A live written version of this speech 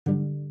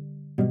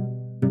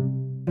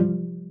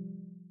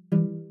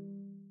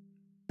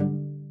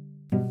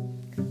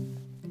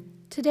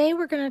Today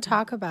we're going to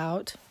talk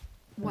about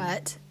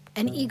what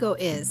an ego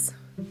is.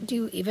 Do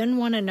you even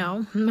want to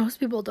know?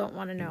 Most people don't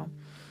want to know.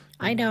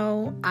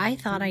 I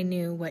thought I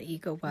knew what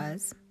ego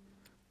was,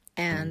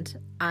 and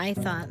I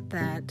thought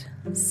that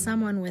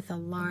someone with a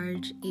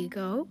large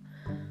ego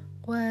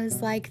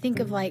was think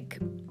of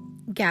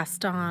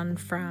Gaston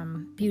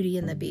from Beauty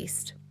and the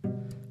Beast,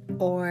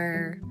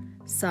 or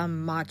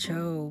some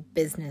macho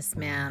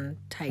businessman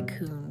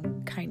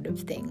tycoon kind of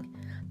thing.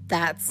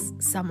 That's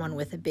someone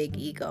with a big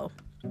ego.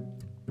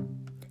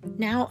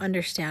 Now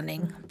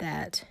understanding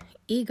that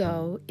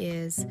ego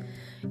is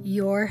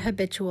your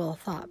habitual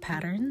thought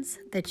patterns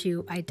that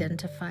you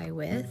identify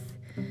with,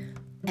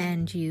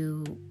 and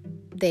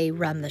they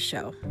run the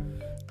show.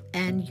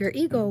 And your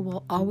ego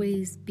will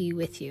always be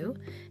with you.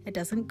 It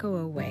doesn't go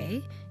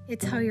away.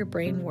 It's how your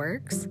brain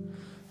works.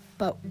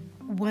 But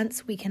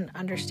once we can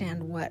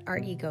understand what our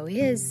ego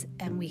is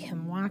and we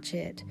can watch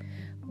it,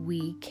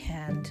 we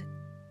can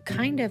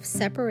kind of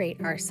separate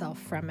ourselves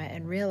from it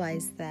and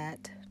realize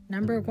that,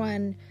 number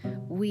one,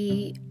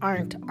 we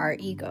aren't our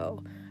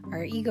ego.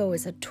 Our ego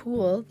is a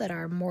tool that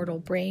our mortal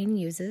brain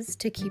uses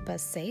to keep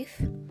us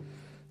safe.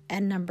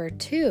 And number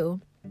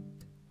two,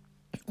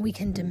 we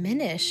can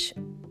diminish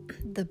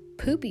the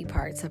poopy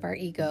parts of our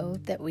ego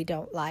that we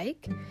don't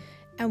like,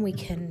 and we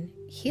can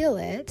heal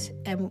it,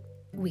 and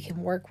we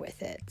can work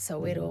with it.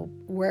 So it'll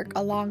work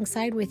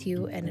alongside with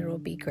you, and it'll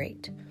be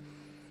great.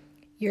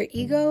 Your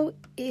ego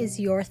is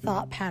your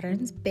thought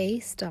patterns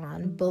based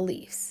on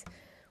beliefs.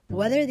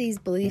 Whether these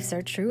beliefs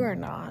are true or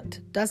not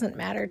doesn't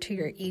matter to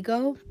your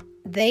ego.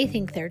 They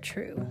think they're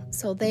true,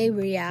 so they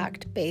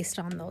react based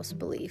on those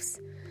beliefs.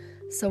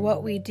 So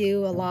what we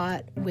do a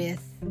lot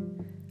with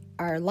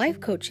our life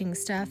coaching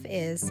stuff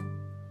is,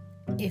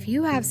 if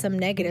you have some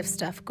negative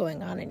stuff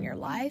going on in your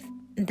life,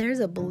 there's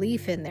a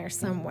belief in there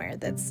somewhere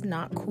that's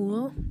not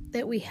cool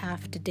that we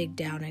have to dig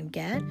down and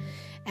get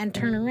and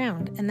turn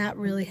around, and that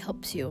really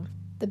helps you.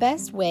 The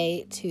best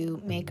way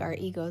to make our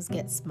egos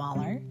get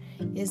smaller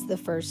is the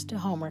first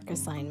homework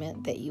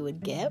assignment that you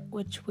would get,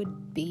 which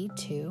would be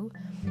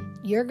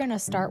you're going to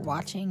start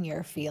watching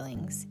your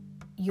feelings.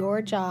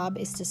 Your job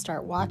is to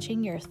start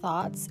watching your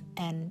thoughts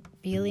and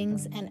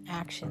feelings and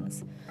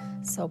actions.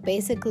 So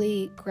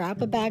basically,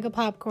 grab a bag of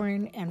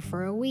popcorn and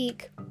for a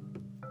week,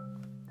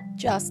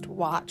 just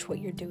watch what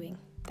you're doing.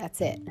 That's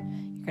it.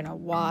 You're going to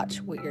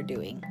watch what you're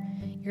doing.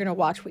 You're going to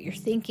watch what you're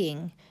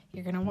thinking.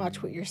 You're going to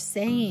watch what you're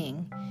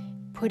saying.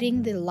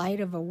 Putting the light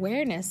of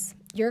awareness,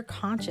 your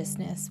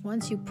consciousness,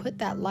 once you put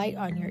that light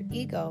on your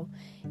ego,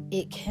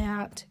 it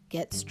can't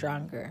get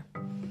stronger.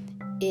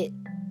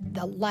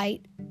 The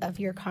light of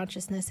your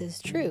consciousness is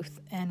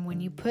truth. And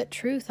when you put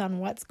truth on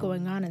what's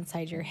going on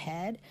inside your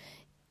head,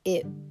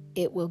 it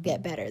will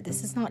get better.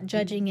 This is not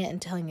judging it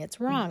and telling it's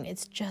wrong.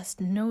 It's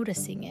just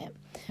noticing it.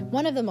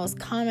 One of the most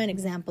common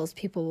examples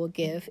people will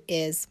give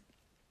is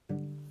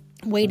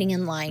waiting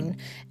in line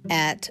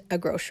at a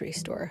grocery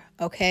store,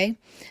 okay?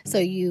 So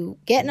you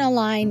get in a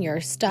line,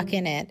 you're stuck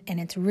in it, and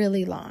it's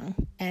really long,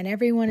 and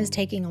everyone is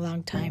taking a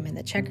long time, and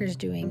the checker's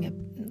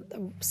doing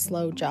a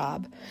slow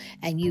job,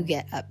 and you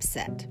get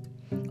upset.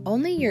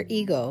 Only your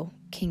ego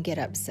can get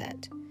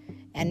upset.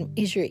 And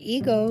your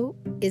ego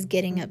is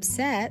getting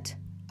upset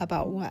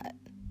about what?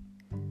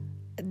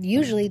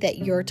 Usually that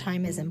your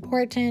time is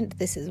important.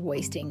 This is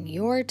wasting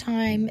your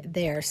time.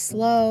 They're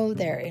slow.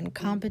 They're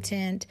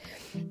incompetent.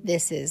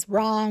 This is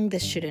wrong.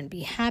 This shouldn't be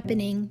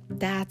happening.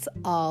 That's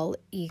all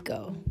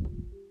ego.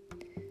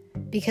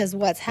 Because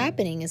what's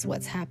happening is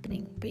what's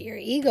happening. But your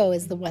ego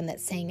is the one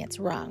that's saying it's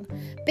wrong.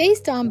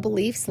 Based on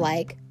beliefs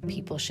like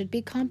people should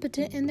be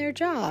competent in their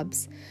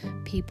jobs.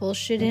 People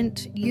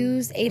shouldn't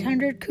use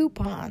 800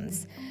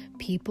 coupons.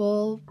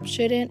 People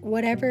shouldn't,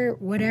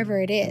 whatever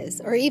it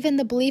is. Or even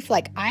the belief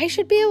I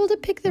should be able to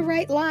pick the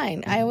right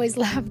line. I always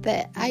laugh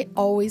that I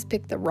always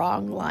pick the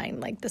wrong line,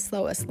 the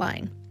slowest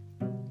line.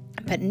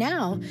 But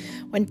now,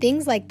 when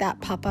things like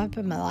that pop up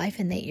in my life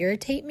and they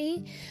irritate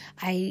me,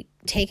 I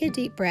take a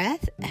deep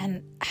breath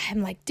and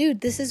I'm like, dude,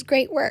 this is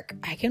great work.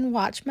 I can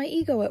watch my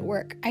ego at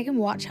work. I can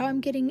watch how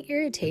I'm getting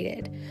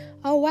irritated.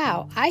 Oh,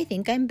 wow, I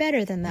think I'm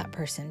better than that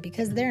person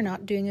because they're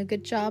not doing a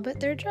good job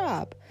at their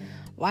job.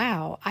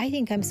 Wow, I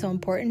think I'm so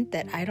important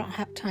that I don't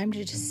have time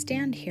to just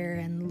stand here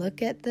and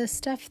look at the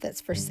stuff that's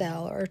for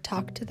sale or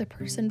talk to the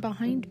person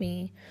behind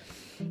me.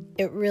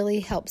 It really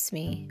helps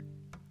me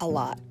a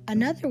lot.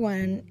 Another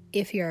one,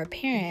 if you're a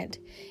parent,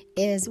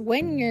 is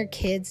when your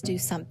kids do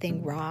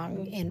something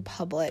wrong in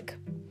public,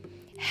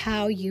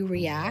 how you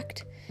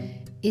react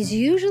is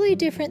usually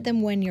different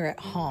than when you're at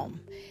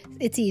home.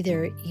 It's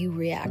either you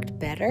react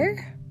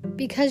better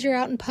because you're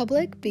out in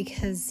public,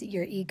 because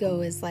your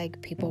ego is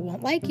people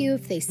won't like you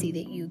if they see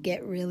that you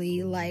get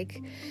really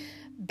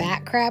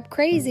bat crap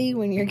crazy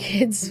when your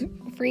kids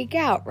freak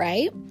out,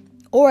 right?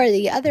 Or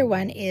the other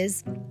one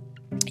is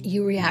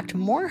you react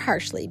more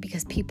harshly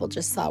because people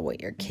just saw what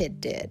your kid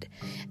did.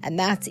 And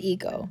that's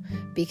ego,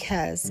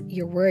 because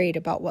you're worried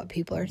about what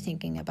people are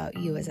thinking about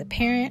you as a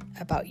parent,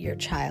 about your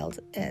child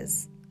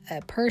as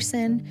a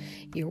person,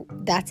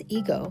 that's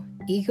ego.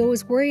 Ego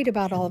is worried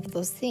about all of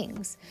those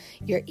things.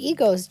 Your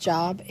ego's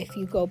job, if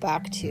you go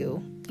back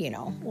to,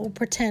 we'll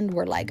pretend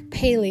we're like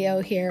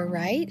paleo here,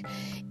 right?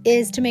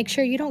 Is to make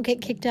sure you don't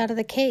get kicked out of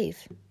the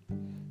cave.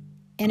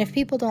 And if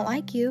people don't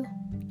like you,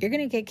 you're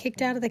going to get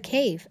kicked out of the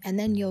cave and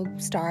then you'll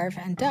starve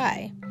and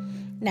die.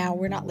 Now,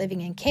 we're not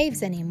living in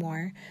caves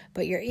anymore,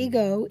 but your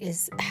ego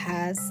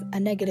has a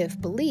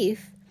negative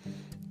belief.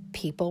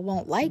 People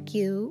won't like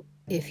you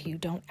if you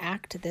don't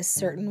act this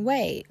certain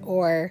way,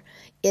 or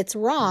it's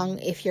wrong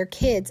if your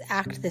kids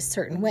act this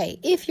certain way.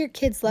 If your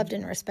kids loved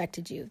and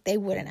respected you, they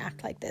wouldn't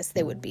act like this.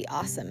 They would be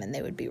awesome and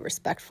they would be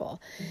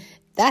respectful.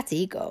 That's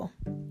ego.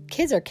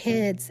 Kids are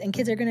kids, and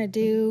kids are going to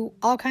do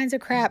all kinds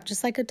of crap,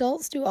 just like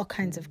adults do all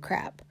kinds of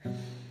crap.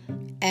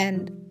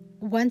 And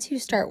once you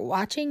start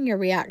watching your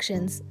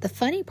reactions, the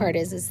funny part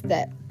is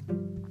that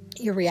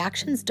your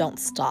reactions don't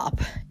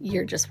stop.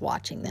 You're just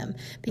watching them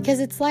because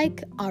it's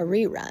like a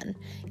rerun.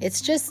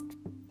 It's just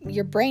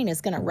your brain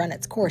is going to run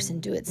its course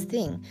and do its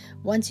thing.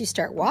 Once you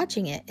start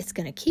watching it, it's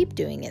going to keep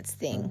doing its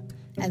thing.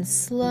 And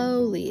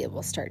slowly it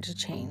will start to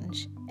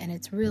change. And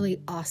it's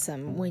really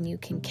awesome when you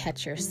can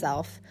catch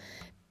yourself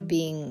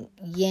being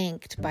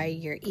yanked by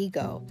your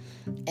ego.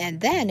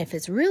 And then if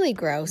it's really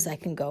gross, I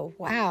can go,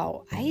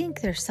 wow, I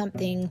think there's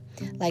something,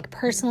 like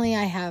personally,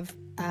 I have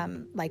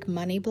like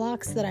money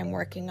blocks that I'm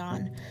working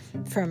on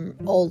from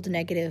old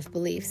negative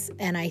beliefs.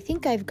 And I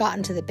think I've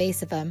gotten to the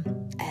base of them,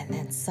 and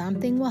then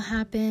something will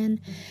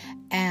happen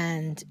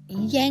and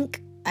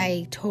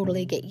I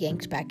totally get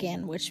yanked back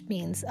in, which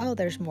means, oh,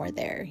 there's more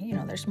there.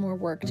 There's more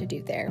work to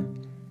do there.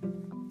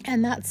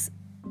 And that's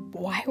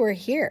why we're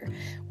here.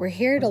 We're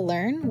here to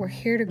learn, we're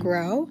here to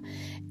grow,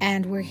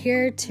 and we're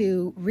here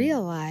to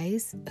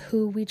realize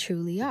who we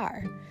truly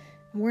are.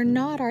 We're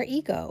not our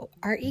ego.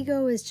 Our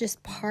ego is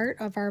just part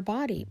of our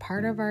body,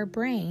 part of our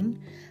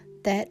brain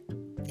that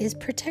is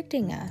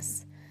protecting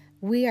us.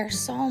 We are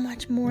so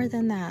much more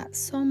than that,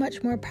 so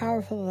much more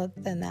powerful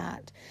than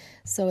that.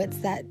 So it's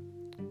that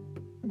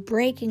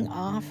breaking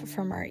off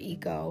from our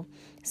ego.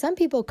 Some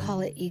people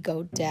call it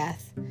ego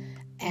death,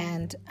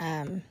 and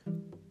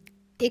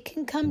it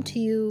can come to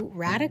you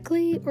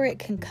radically or it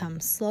can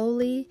come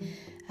slowly.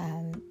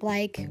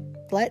 Like,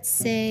 let's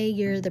say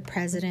you're the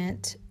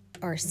president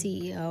or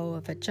CEO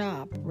of a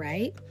job,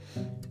 right?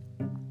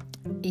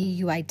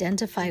 You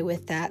identify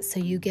with that,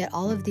 so you get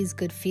all of these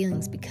good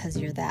feelings because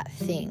you're that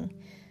thing.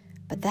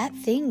 But that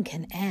thing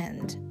can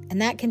end, and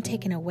that can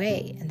take it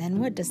away. And then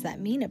what does that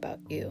mean about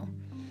you?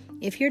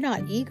 If you're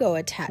not ego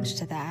attached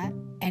to that,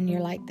 and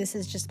you're like, this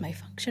is just my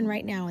function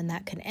right now, and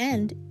that can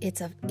end, it's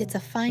a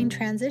fine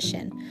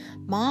transition.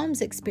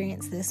 Moms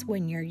experience this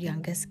when your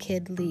youngest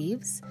kid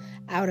leaves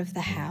out of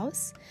the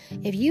house.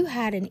 If you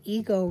had an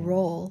ego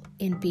role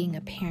in being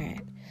a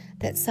parent,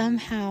 that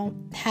somehow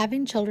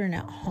having children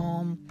at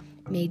home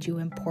made you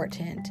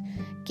important,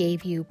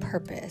 gave you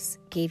purpose,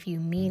 gave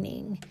you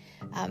meaning,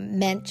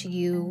 meant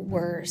you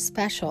were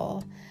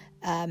special,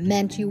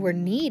 meant you were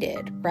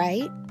needed,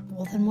 right?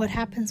 Well, then what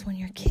happens when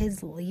your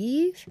kids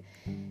leave?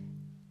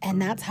 And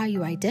that's how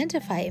you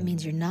identify. It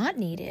means you're not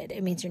needed.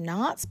 It means you're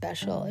not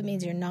special. It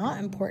means you're not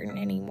important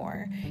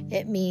anymore.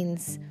 It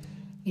means,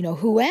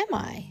 who am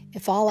I?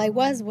 If all I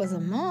was a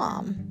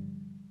mom,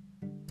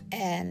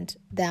 and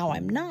now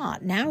I'm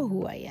not. Now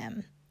who I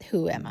am?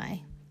 Who am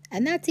I?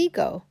 And that's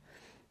ego.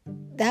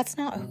 That's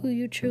not who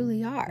you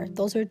truly are.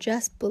 Those are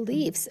just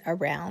beliefs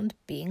around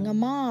being a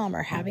mom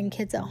or having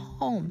kids at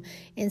home.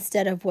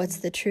 Instead of what's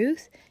the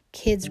truth?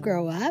 Kids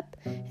grow up,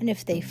 and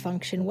if they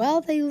function well,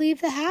 they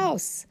leave the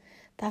house.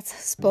 That's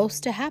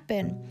supposed to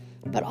happen.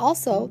 But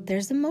also,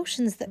 there's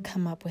emotions that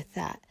come up with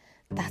that.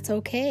 That's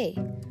okay.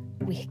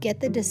 We get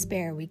the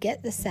despair, we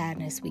get the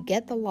sadness, we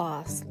get the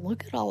loss.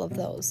 Look at all of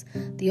those.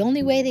 The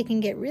only way they can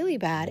get really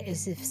bad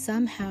is if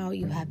somehow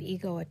you have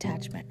ego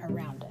attachment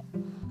around it.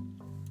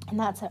 And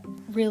that's a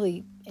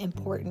really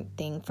important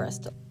thing for us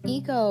to.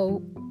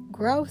 Ego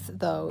growth,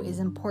 though, is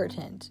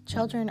important.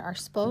 Children are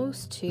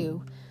supposed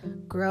to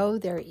grow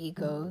their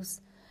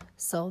egos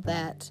so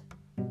that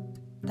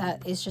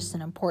is just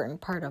an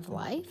important part of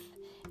life,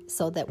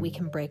 so that we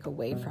can break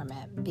away from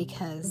it,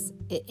 because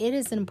it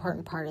is an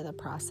important part of the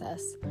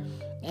process.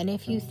 And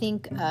if you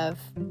think of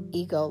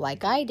ego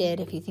like I did,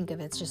 if you think of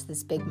it's just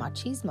this big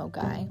machismo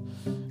guy,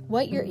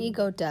 what your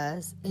ego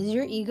does is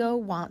your ego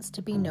wants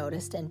to be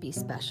noticed and be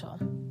special.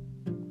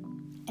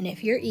 And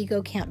if your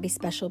ego can't be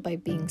special by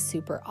being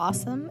super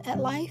awesome at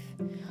life,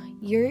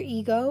 your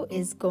ego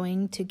is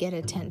going to get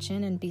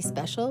attention and be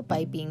special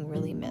by being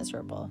really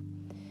miserable.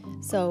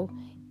 So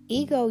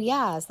ego,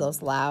 is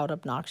those loud,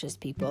 obnoxious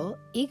people.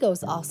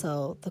 Ego's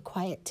also the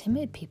quiet,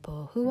 timid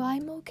people who,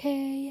 I'm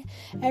okay,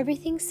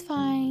 everything's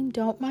fine,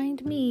 don't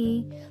mind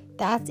me.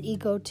 That's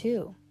ego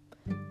too.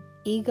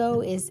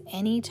 Ego is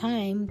any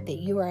time that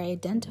you are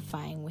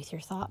identifying with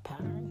your thought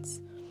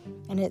patterns.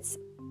 And it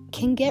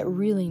can get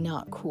really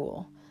not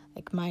cool.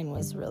 Like mine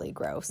was really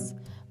gross.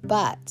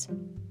 But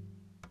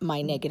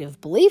my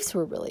negative beliefs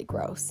were really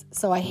gross.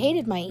 So I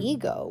hated my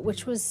ego,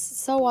 which was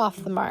so off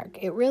the mark.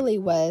 It really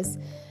was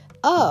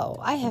oh,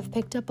 I have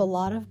picked up a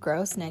lot of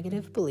gross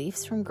negative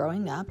beliefs from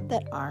growing up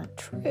that aren't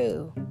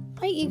true.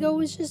 My ego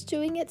was just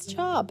doing its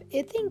job.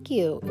 Thank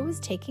you. It was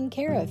taking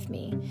care of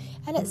me.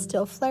 And it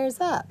still flares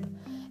up.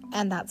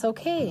 And that's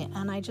okay.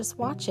 And I just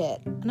watch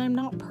it. And I'm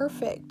not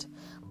perfect.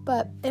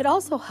 But it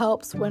also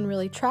helps when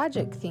really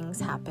tragic things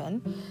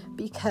happen,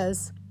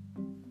 because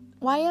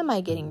why am I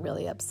getting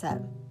really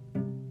upset?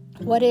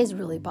 What is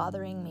really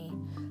bothering me?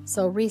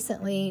 So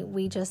recently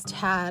we just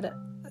had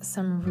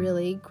some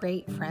really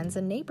great friends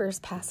and neighbors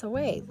pass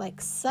away,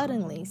 like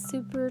suddenly,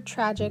 super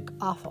tragic,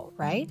 awful,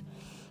 right?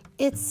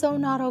 It's so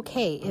not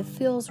okay. It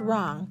feels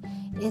wrong.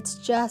 It's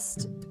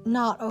just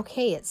not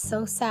okay. It's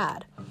so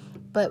sad.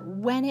 But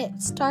when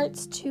it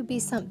starts to be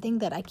something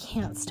that I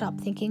can't stop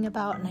thinking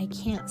about and I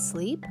can't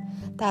sleep,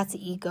 that's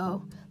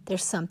ego.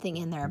 There's something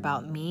in there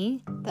about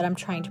me that I'm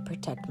trying to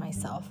protect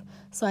myself.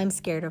 So I'm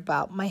scared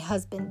about my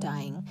husband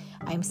dying.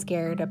 I'm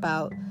scared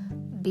about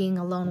being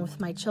alone with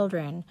my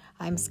children.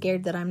 I'm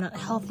scared that I'm not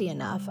healthy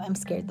enough. I'm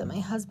scared that my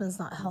husband's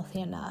not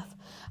healthy enough.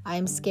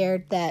 I'm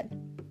scared that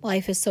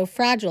life is so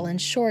fragile and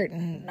short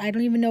and I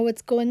don't even know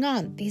what's going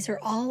on. These are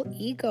all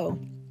ego,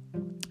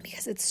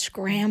 because it's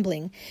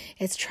scrambling.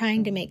 It's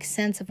trying to make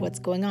sense of what's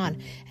going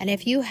on. And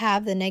if you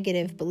have the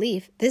negative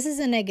belief, this is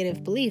a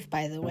negative belief,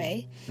 by the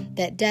way,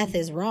 that death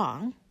is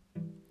wrong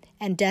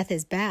and death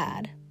is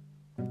bad.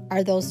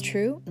 Are those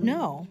true?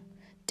 No.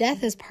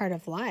 Death is part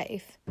of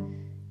life.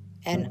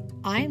 And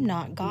I'm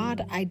not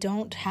God. I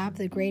don't have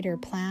the greater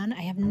plan.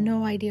 I have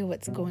no idea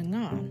what's going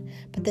on.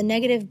 But the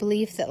negative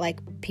belief that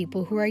like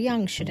people who are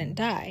young shouldn't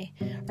die,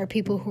 or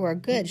people who are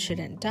good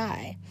shouldn't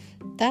die,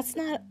 that's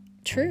not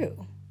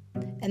true.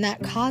 And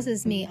that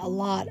causes me a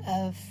lot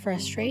of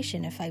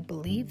frustration if I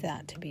believe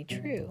that to be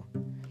true.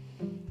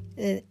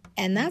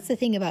 And that's the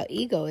thing about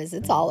ego, is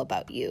it's all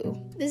about you.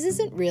 This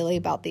isn't really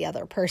about the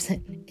other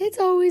person. It's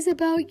always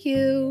about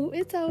you.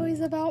 It's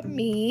always about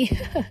me.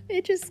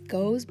 It just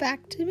goes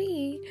back to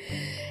me.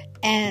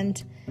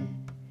 And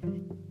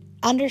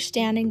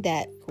understanding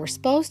that we're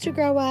supposed to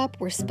grow up,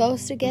 we're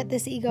supposed to get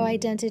this ego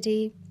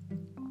identity,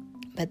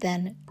 but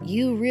then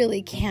you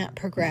really can't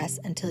progress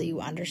until you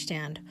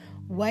understand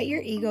what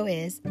your ego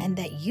is and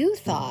that you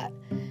thought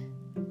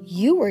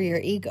you were your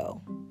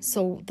ego.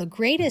 So the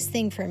greatest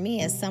thing for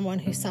me as someone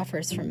who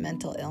suffers from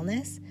mental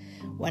illness,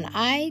 when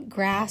I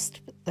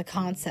grasped the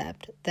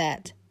concept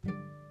that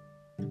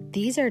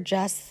these are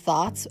just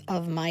thoughts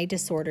of my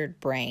disordered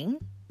brain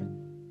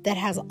that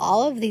has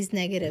all of these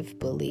negative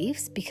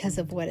beliefs because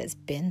of what it's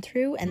been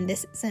through, and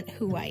this isn't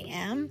who I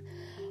am,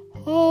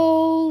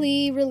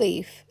 holy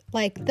relief.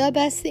 Like the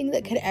best thing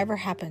that could ever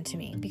happen to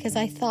me, because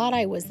I thought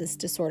I was this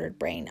disordered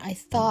brain. I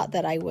thought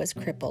that I was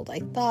crippled. I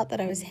thought that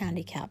I was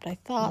handicapped. I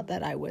thought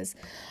that I was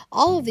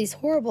all of these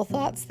horrible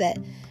thoughts that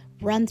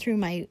run through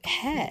my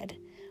head.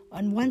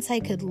 And once I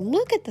could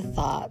look at the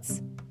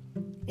thoughts,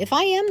 if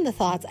I am the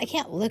thoughts, I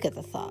can't look at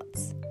the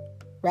thoughts,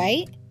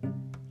 right?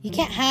 You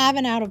can't have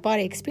an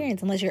out-of-body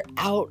experience unless you're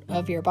out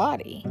of your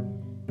body,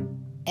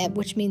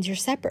 which means you're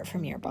separate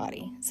from your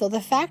body. So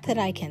the fact that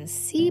I can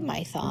see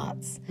my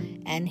thoughts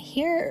and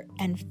hear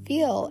and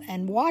feel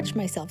and watch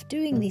myself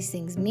doing these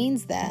things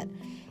means that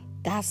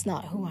that's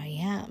not who I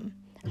am.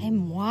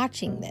 I'm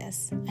watching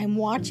this. I'm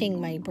watching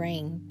my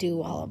brain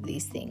do all of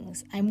these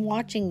things. I'm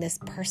watching this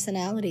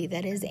personality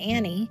that is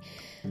Annie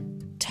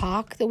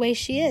talk the way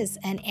she is.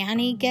 And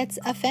Annie gets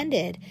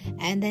offended.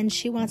 And then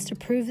she wants to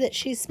prove that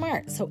she's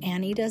smart. So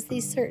Annie does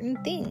these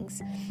certain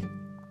things.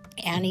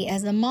 Annie,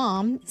 as a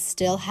mom,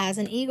 still has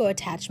an ego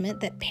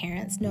attachment that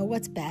parents know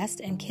what's best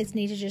and kids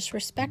need to just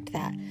respect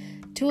that.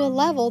 To a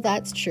level,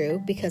 that's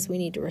true because we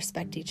need to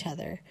respect each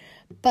other.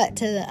 But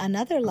to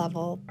another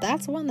level,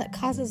 that's one that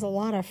causes a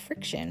lot of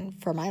friction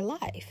for my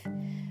life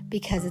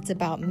because it's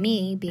about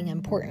me being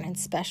important and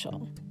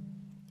special.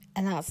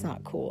 And that's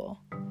not cool.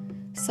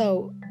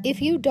 So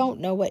if you don't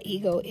know what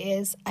ego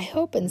is, I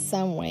hope in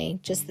some way,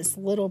 just this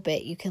little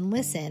bit, you can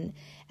listen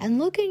and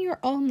look in your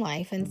own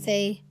life and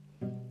say,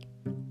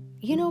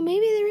 you know,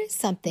 maybe there is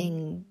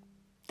something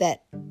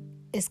that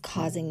is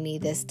causing me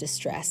this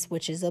distress,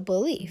 which is a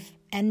belief.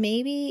 And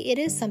maybe it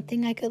is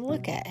something I could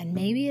look at, and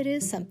maybe it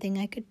is something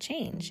I could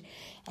change.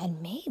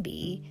 And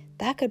maybe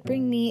that could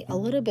bring me a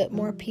little bit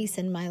more peace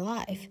in my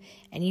life.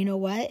 And you know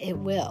what? It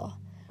will.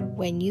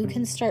 When you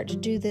can start to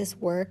do this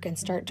work and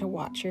start to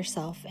watch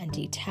yourself and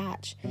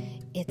detach,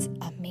 it's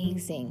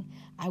amazing.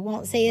 I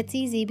won't say it's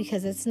easy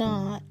because it's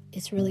not.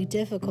 It's really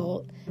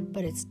difficult,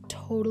 but it's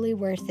totally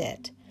worth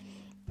it.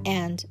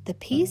 And the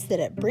peace that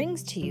it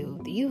brings to you,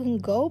 that you can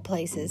go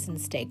places and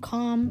stay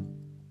calm,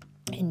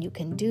 and you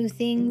can do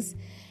things,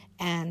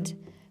 and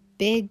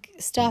big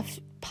stuff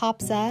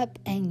pops up,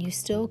 and you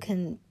still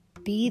can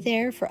be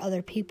there for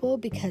other people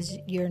because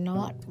you're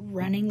not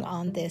running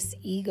on this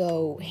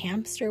ego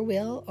hamster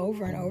wheel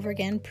over and over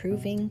again,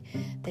 proving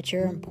that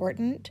you're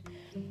important.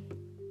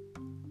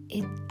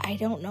 I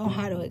don't know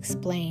how to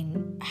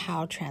explain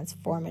how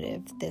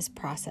transformative this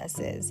process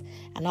is.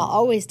 And I'll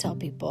always tell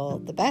people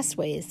the best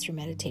way is through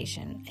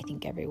meditation. I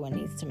think everyone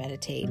needs to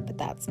meditate, but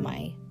that's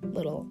my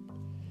little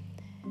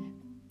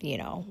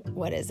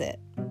what is it?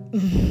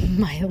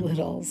 My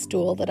little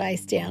stool that I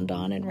stand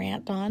on and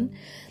rant on.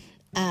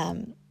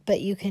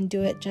 But you can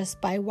do it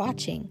just by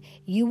watching.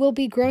 You will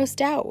be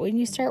grossed out when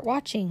you start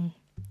watching.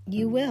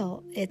 You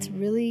will. It's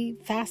really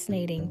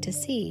fascinating to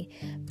see.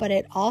 But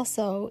it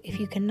also, if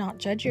you cannot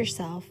judge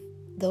yourself,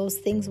 those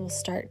things will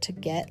start to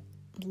get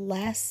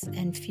less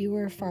and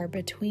fewer far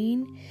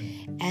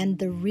between, and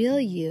the real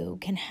you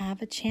can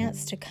have a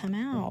chance to come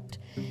out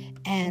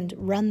and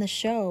run the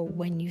show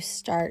when you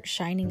start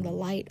shining the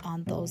light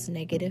on those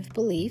negative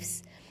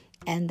beliefs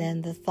and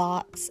then the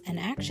thoughts and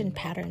action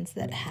patterns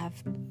that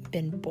have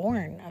been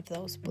born of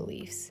those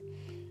beliefs.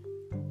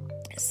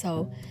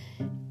 So,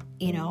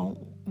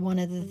 one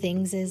of the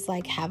things is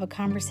like, have a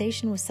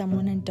conversation with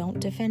someone and don't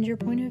defend your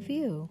point of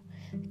view.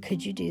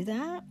 Could you do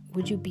that?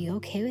 Would you be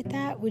okay with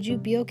that? Would you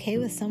be okay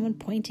with someone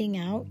pointing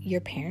out your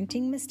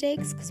parenting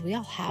mistakes? Because we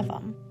all have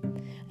them.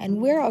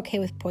 And we're okay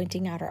with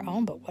pointing out our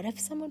own. But what if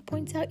someone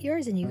points out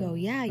yours and you go,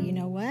 yeah, you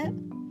know what?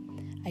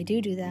 I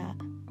do that.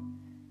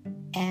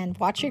 And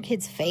watch your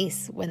kid's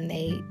face when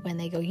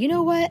they go, you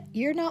know what?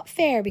 You're not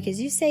fair because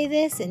you say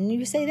this and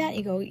you say that. And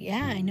you go,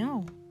 yeah, I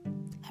know.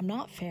 I'm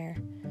not fair.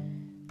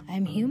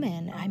 I'm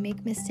human. I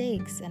make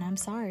mistakes and I'm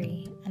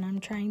sorry. And I'm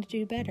trying to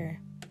do better.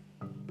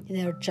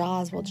 Their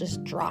jaws will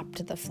just drop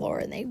to the floor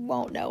and they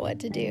won't know what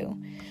to do.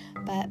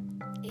 But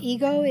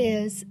ego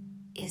is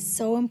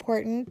so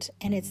important,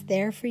 and it's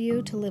there for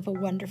you to live a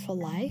wonderful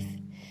life.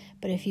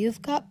 But if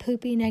you've got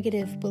poopy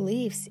negative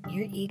beliefs,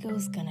 your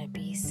ego's gonna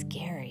be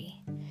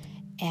scary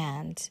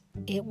and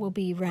it will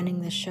be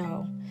running the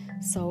show.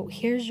 So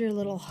here's your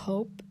little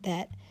hope,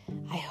 that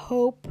I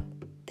hope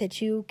that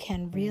you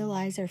can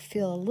realize or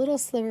feel a little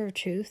sliver of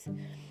truth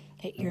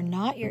that you're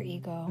not your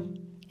ego.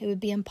 It would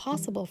be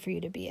impossible for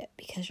you to be it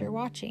because you're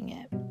watching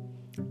it.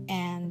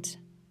 And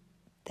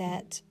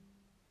that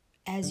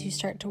as you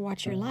start to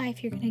watch your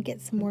life, you're going to get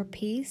some more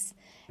peace.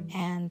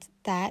 And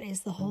that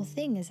is the whole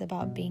thing, is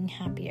about being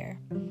happier.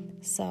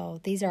 So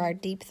these are our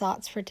deep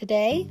thoughts for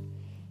today.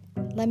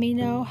 Let me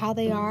know how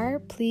they are.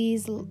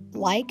 Please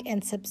like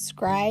and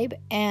subscribe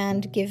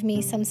and give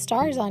me some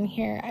stars on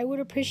here. I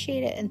would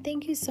appreciate it. And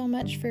thank you so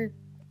much for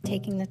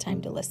taking the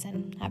time to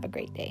listen. Have a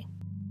great day.